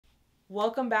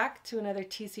Welcome back to another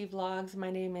TC Vlogs. My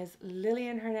name is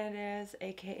Lillian Hernandez,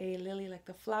 aka Lily like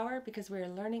the flower, because we are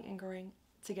learning and growing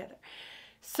together.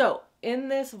 So in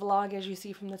this vlog, as you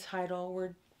see from the title,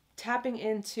 we're tapping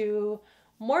into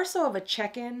more so of a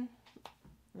check-in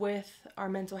with our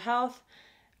mental health,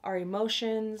 our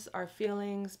emotions, our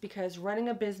feelings, because running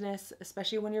a business,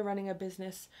 especially when you're running a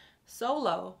business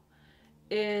solo,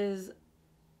 is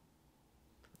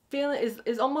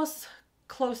almost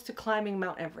close to climbing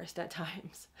Mount Everest at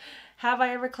times. Have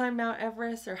I ever climbed Mount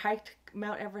Everest or hiked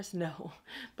Mount Everest? No,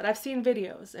 but I've seen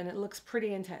videos and it looks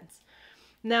pretty intense.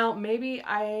 Now, maybe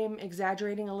I'm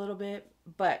exaggerating a little bit,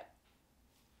 but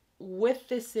with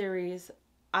this series,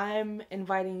 I'm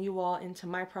inviting you all into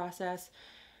my process,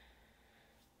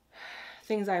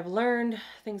 things I've learned,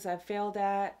 things I've failed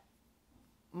at,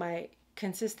 my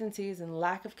consistencies and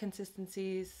lack of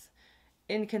consistencies,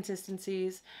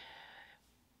 inconsistencies,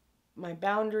 my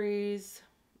boundaries,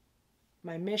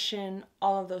 my mission,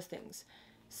 all of those things.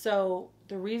 So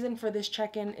the reason for this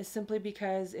check-in is simply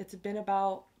because it's been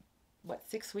about,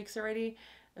 6 weeks already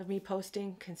of me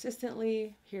posting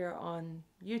consistently here on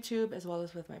YouTube as well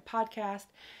as with my podcast.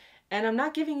 And I'm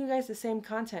not giving you guys the same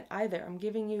content either. I'm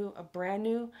giving you a brand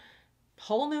new,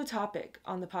 whole new topic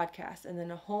on the podcast, and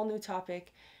then a whole new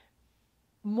topic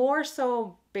more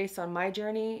so based on my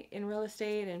journey in real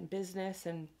estate and business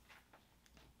and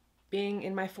being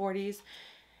in my 40s,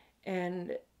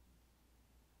 and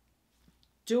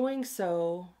doing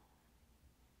so,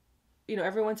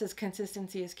 everyone says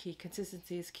consistency is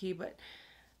key, but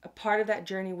a part of that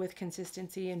journey with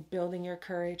consistency and building your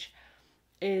courage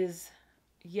is,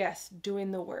 yes,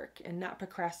 doing the work and not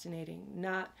procrastinating,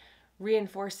 not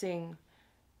reinforcing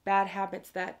bad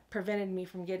habits that prevented me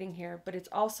from getting here, but it's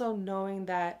also knowing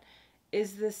that,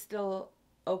 is this still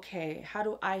okay? How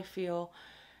do I feel?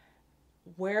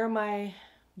 Where am I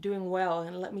doing well?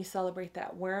 And let me celebrate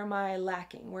that. Where am I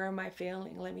lacking? Where am I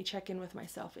failing? Let me check in with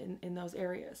myself in those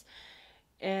areas.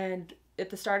 And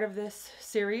at the start of this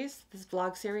series, this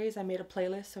vlog series, I made a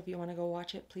playlist. So if you want to go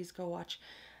watch it, please go watch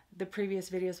the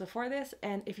previous videos before this.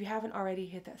 And if you haven't already,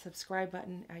 hit that subscribe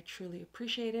button. I truly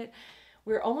appreciate it.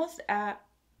 We're almost at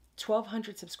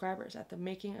 1,200 subscribers at the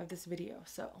making of this video.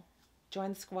 So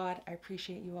join the squad. I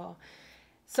appreciate you all.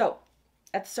 So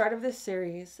at the start of this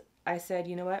series, I said,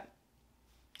 you know what?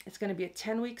 It's going to be a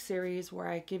 10-week series where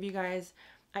I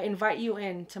invite you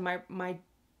into my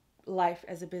life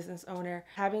as a business owner.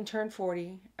 Having turned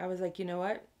 40, I was like, you know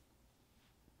what?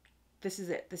 This is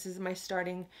it. This is my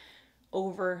starting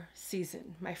over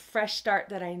season, my fresh start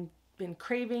that I've been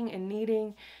craving and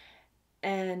needing,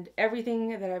 and everything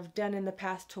that I've done in the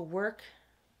past to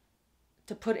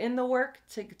put in the work,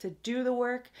 to do the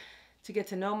work, to get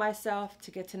to know myself, to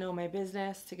get to know my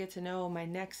business, to get to know my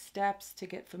next steps, to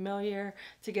get familiar,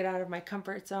 to get out of my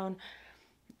comfort zone.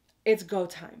 It's go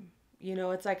time.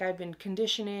 It's like I've been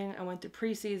conditioning. I went through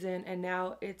preseason and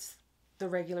now it's the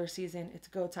regular season. It's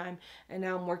go time. And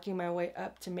now I'm working my way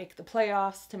up to make the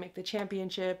playoffs, to make the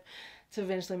championship, to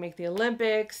eventually make the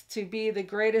Olympics, to be the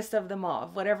greatest of them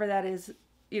all, whatever that is,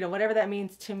 whatever that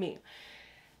means to me.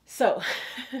 So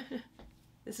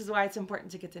this is why it's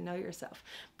important to get to know yourself,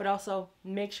 but also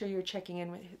make sure you're checking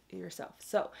in with yourself.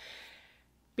 So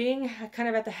being kind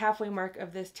of at the halfway mark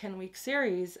of this 10-week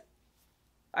series,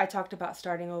 I talked about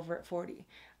starting over at 40.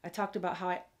 I talked about how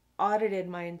I audited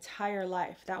my entire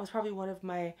life. That was probably one of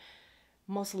my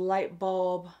most light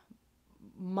bulb,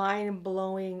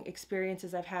 mind-blowing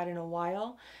experiences I've had in a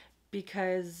while,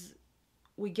 because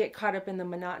we get caught up in the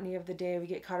monotony of the day. We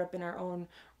get caught up in our own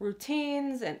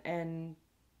routines and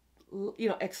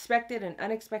expected and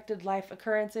unexpected life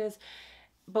occurrences,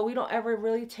 but we don't ever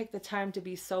really take the time to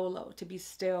be solo, to be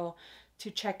still, to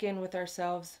check in with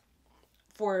ourselves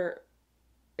for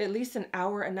at least an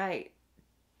hour a night,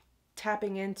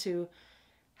 tapping into,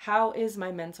 how is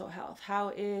my mental health? How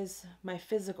is my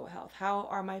physical health? How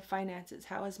are my finances?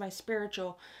 How is my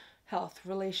spiritual health,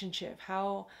 relationship?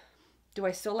 How do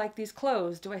I still like these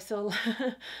clothes? Do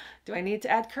I need to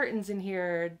add curtains in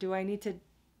here? Do I need to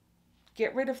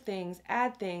get rid of things,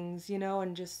 add things,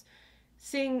 and just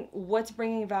seeing what's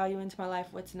bringing value into my life,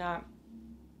 what's not,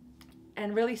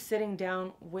 and really sitting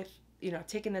down with,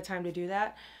 taking the time to do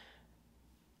that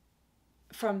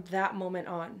from that moment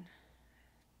on.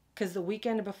 Because the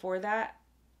weekend before that,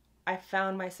 I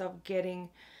found myself getting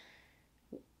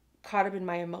caught up in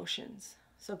my emotions.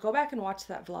 So go back and watch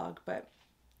that vlog. But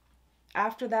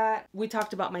after that, we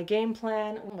talked about my game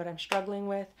plan, what I'm struggling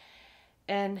with,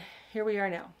 and here we are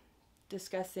now,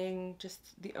 discussing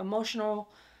just the emotional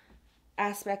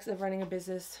aspects of running a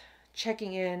business,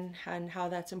 checking in, and how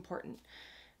that's important.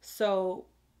 So,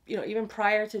 even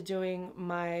prior to doing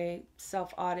my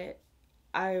self audit,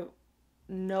 I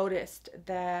noticed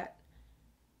that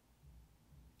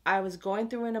I was going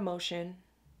through an emotion.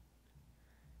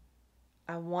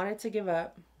 I wanted to give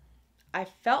up. I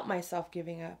felt myself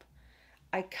giving up.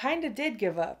 I kind of did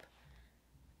give up.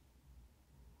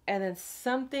 And then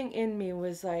something in me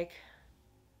was like,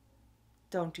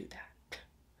 don't do that.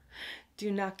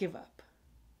 Do not give up.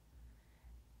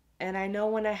 And I know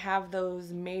when I have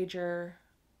those major,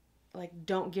 like,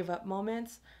 don't give up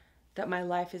moments, that my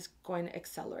life is going to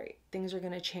accelerate. Things are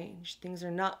going to change. Things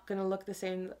are not going to look the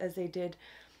same as they did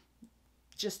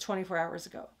just 24 hours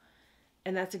ago.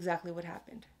 And that's exactly what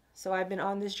happened. So I've been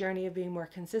on this journey of being more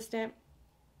consistent,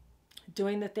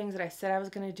 doing the things that I said I was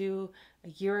going to do a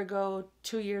year ago,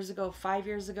 2 years ago, 5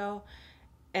 years ago.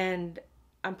 And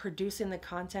I'm producing the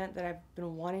content that I've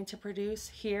been wanting to produce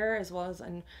here, as well as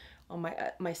on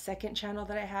my second channel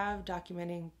that I have,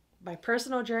 documenting my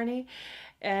personal journey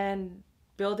and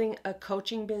building a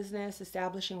coaching business,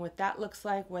 establishing what that looks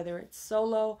like, whether it's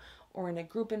solo or in a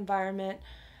group environment,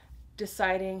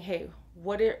 deciding, hey,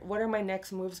 what are my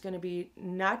next moves going to be,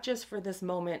 not just for this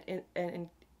moment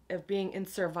of being in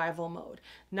survival mode,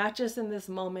 not just in this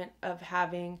moment of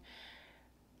having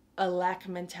a lack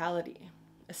mentality,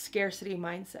 a scarcity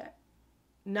mindset,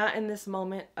 not in this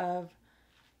moment of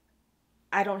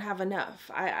I don't have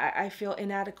enough, I feel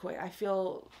inadequate, I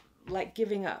feel like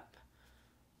giving up.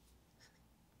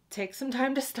 Take some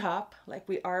time to stop, like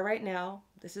we are right now.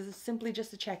 This is simply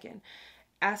just a check-in.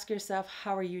 Ask yourself,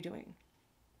 how are you doing?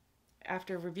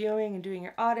 After reviewing and doing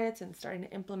your audits and starting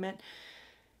to implement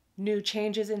new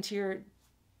changes into your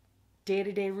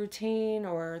day-to-day routine,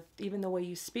 or even the way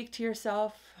you speak to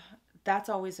yourself, that's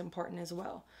always important as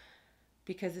well,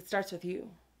 because it starts with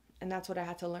you. And that's what I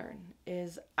had to learn,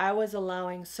 is I was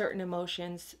allowing certain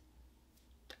emotions.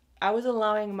 I was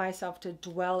allowing myself to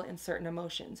dwell in certain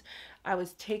emotions. I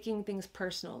was taking things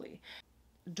personally,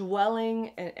 dwelling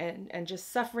and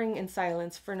just suffering in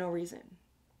silence for no reason,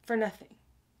 for nothing.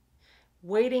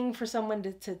 Waiting for someone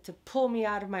to pull me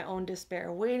out of my own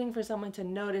despair, waiting for someone to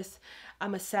notice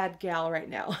I'm a sad gal right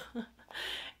now.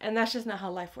 And that's just not how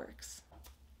life works.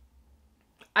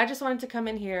 I just wanted to come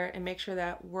in here and make sure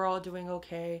that we're all doing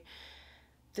okay.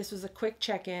 This was a quick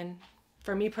check-in.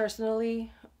 For me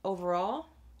personally, overall,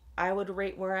 I would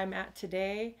rate where I'm at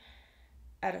today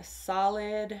at a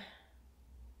solid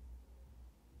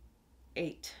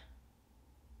 8.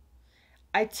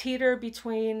 I teeter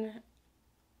between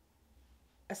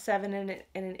a 7 and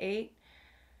an 8.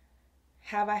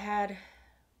 Have I had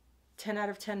 10 out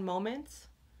of 10 moments?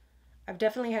 I've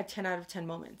definitely had 10 out of 10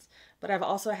 moments, but I've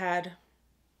also had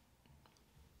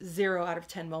 0 out of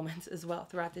 10 moments as well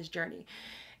throughout this journey.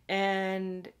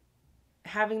 And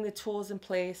having the tools in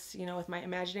place, with my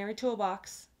imaginary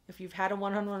toolbox. If you've had a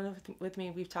one-on-one with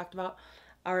me, we've talked about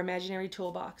our imaginary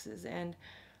toolboxes and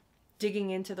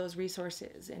digging into those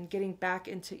resources and getting back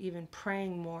into even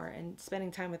praying more and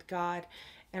spending time with God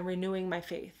and renewing my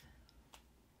faith.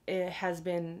 I've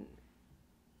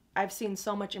seen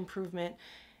so much improvement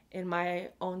in my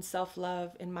own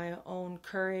self-love, in my own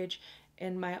courage,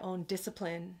 in my own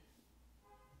discipline,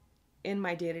 in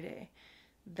my day-to-day,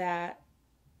 that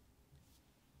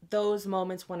those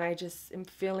moments when I just am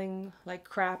feeling like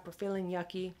crap or feeling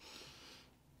yucky,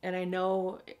 and I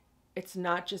know it's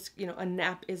not just, a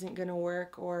nap isn't going to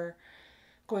work or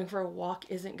going for a walk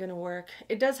isn't going to work.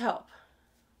 It does help,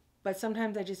 but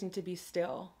sometimes I just need to be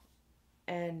still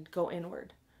and go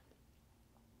inward.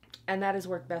 And that has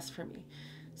worked best for me.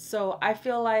 So I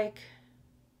feel like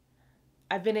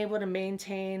I've been able to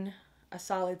maintain a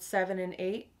solid 7 and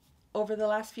 8 over the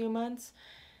last few months.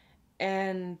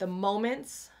 And the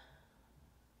moments,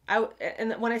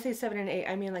 and when I say 7 and 8,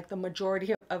 I mean like the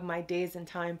majority of my days and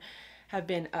time have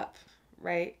been up,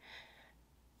 right?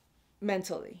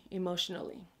 Mentally,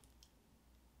 emotionally.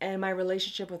 And my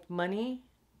relationship with money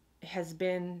has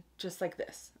been just like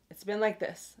this. It's been like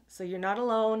this. So you're not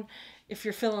alone if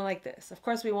you're feeling like this. Of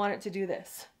course, we want it to do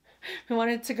this. We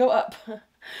want it to go up.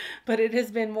 But it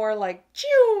has been more like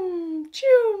choom,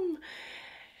 choom.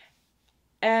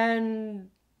 And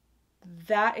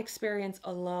that experience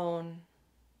alone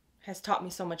has taught me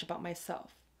so much about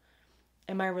myself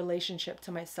and my relationship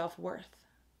to my self-worth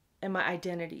and my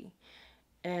identity,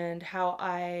 and how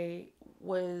I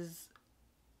was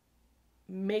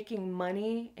making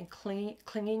money and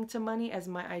clinging to money as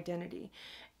my identity,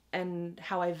 and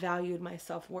how I valued my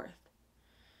self-worth.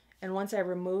 And once I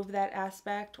removed that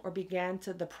aspect, or began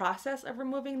to the process of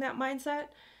removing that mindset,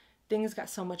 things got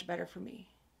so much better for me.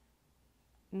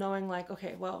 Knowing like,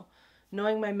 okay, well,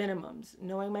 knowing my minimums,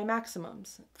 knowing my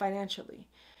maximums financially,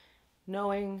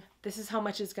 knowing this is how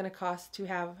much it's going to cost to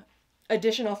have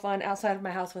additional fun outside of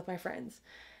my house with my friends.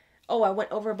 Oh, I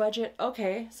went over budget.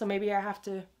 Okay, so maybe I have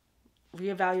to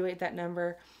reevaluate that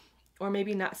number, or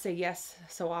maybe not say yes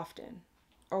so often.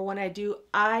 Or when I do,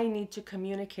 I need to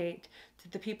communicate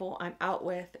to the people I'm out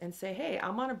with and say, hey,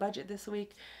 I'm on a budget this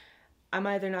week. I'm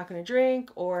either not going to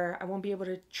drink, or I won't be able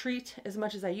to treat as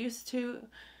much as I used to,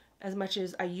 as much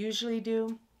as I usually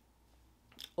do,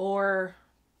 or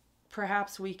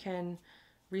perhaps we can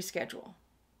reschedule.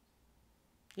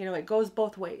 You know, it goes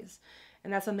both ways.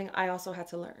 And that's something I also had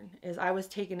to learn, is I was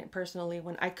taking it personally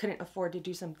when I couldn't afford to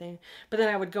do something, but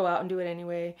then I would go out and do it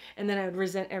anyway, and then I would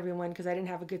resent everyone because I didn't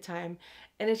have a good time.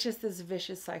 And it's just this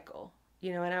vicious cycle,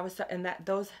 you know, and that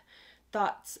those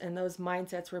thoughts and those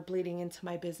mindsets were bleeding into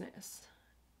my business.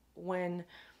 When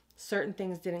certain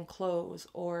things didn't close,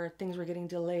 or things were getting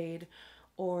delayed,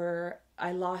 or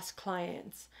I lost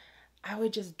clients, I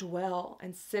would just dwell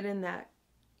and sit in that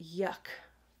yuck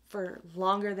for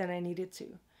longer than I needed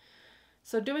to.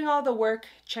 So doing all the work,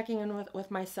 checking in with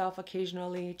myself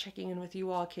occasionally, checking in with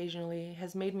you all occasionally,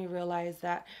 has made me realize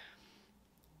that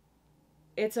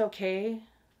it's okay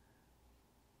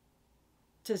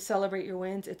to celebrate your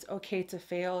wins. It's okay to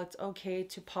fail. It's okay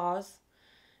to pause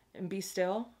and be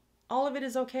still. All of it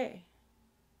is okay,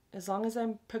 as long as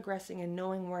I'm progressing and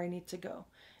knowing where I need to go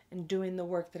and doing the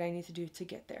work that I need to do to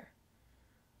get there.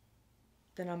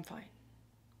 Then I'm fine.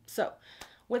 So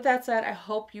with that said, I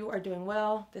hope you are doing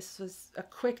well. This was a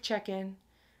quick check-in.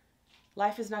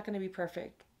 Life is not going to be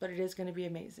perfect, but it is going to be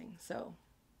amazing. So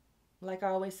like I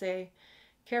always say,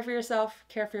 care for yourself,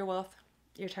 care for your wealth.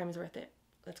 Your time is worth it.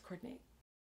 Let's coordinate.